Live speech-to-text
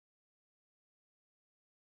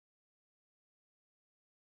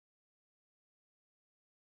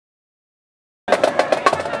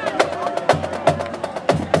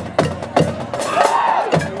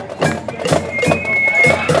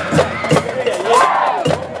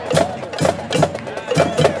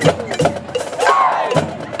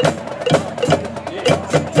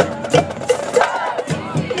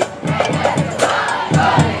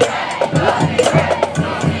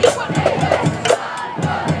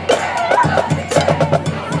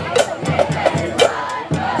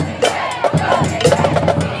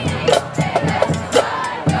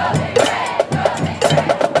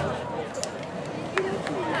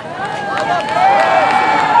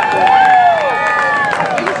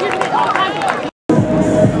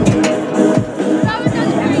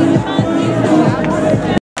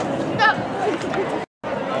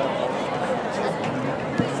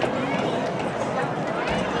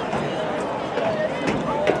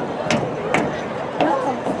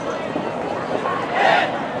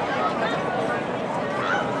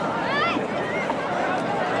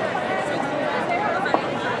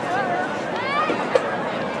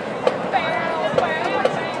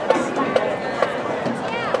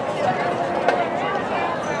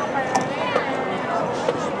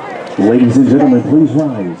Ladies and gentlemen, please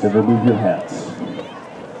rise and remove your hats.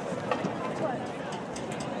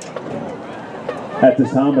 At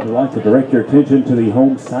this time, I'd like to direct your attention to the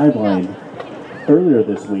home sideline. Earlier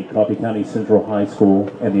this week, Coffee County Central High School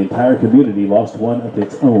and the entire community lost one of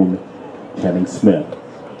its own, Channing Smith.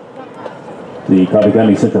 The Coffee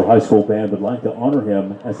County Central High School band would like to honor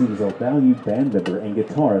him as he was a valued band member and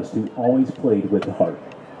guitarist who always played with the heart.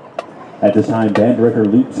 At this time, band director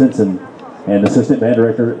Luke Simpson and assistant band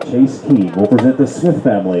director Chase Key will present the Smith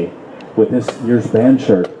family with this year's band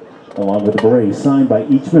shirt, along with a beret signed by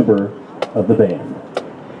each member of the band.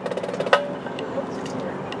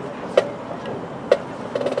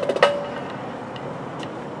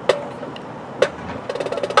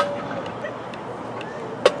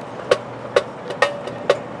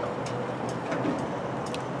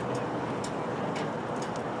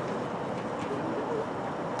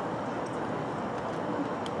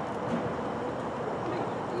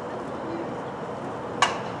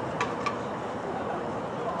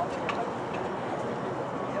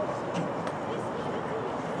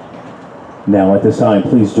 Now at this time,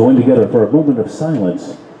 please join together for a moment of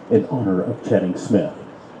silence in honor of Channing Smith.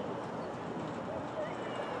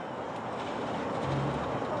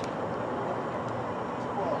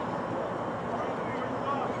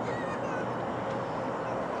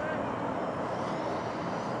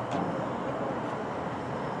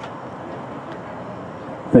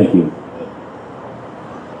 Thank you.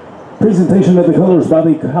 Presentation of the colors by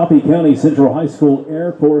the Coffee County Central High School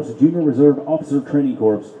Air Force Junior Reserve Officer Training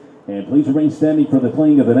Corps. And please remain standing for the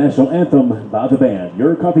playing of the national anthem by the band.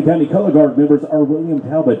 Your Coffee County Color Guard members are William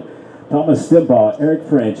Talbot, Thomas Stimbaugh, Eric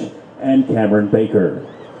French, and Cameron Baker.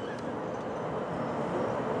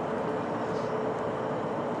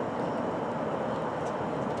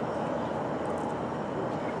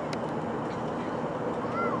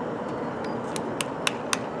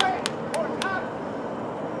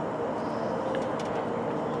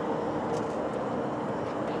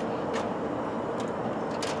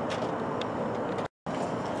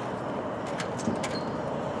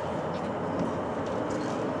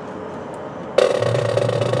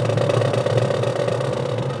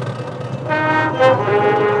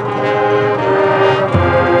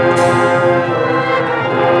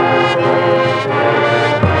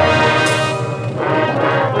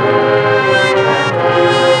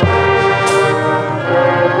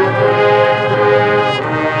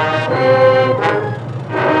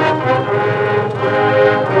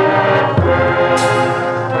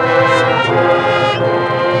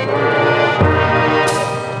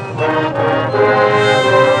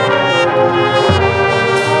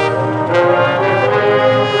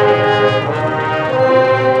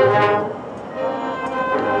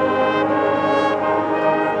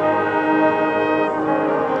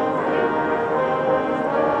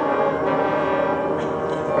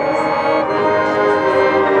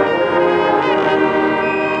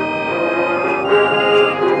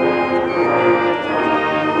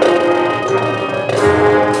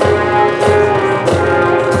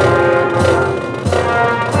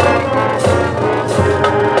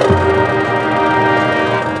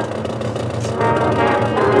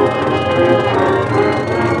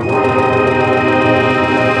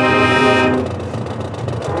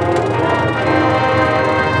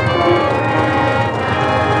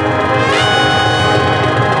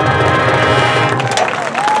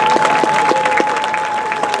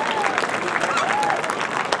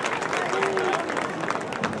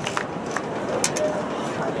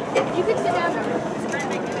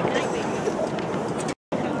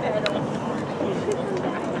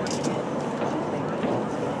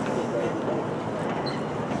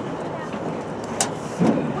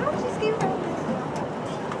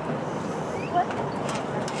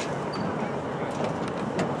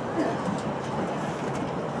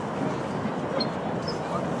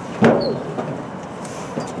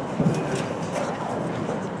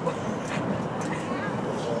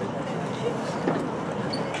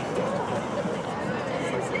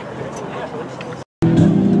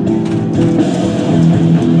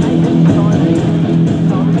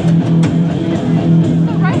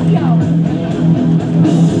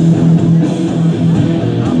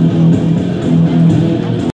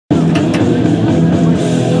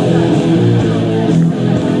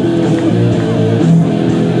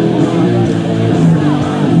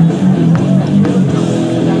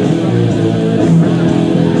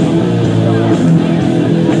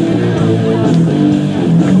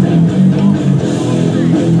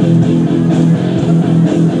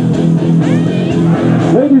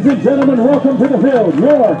 Gentlemen, welcome to the field,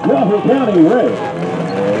 your Coffee County Red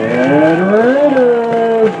Raiders.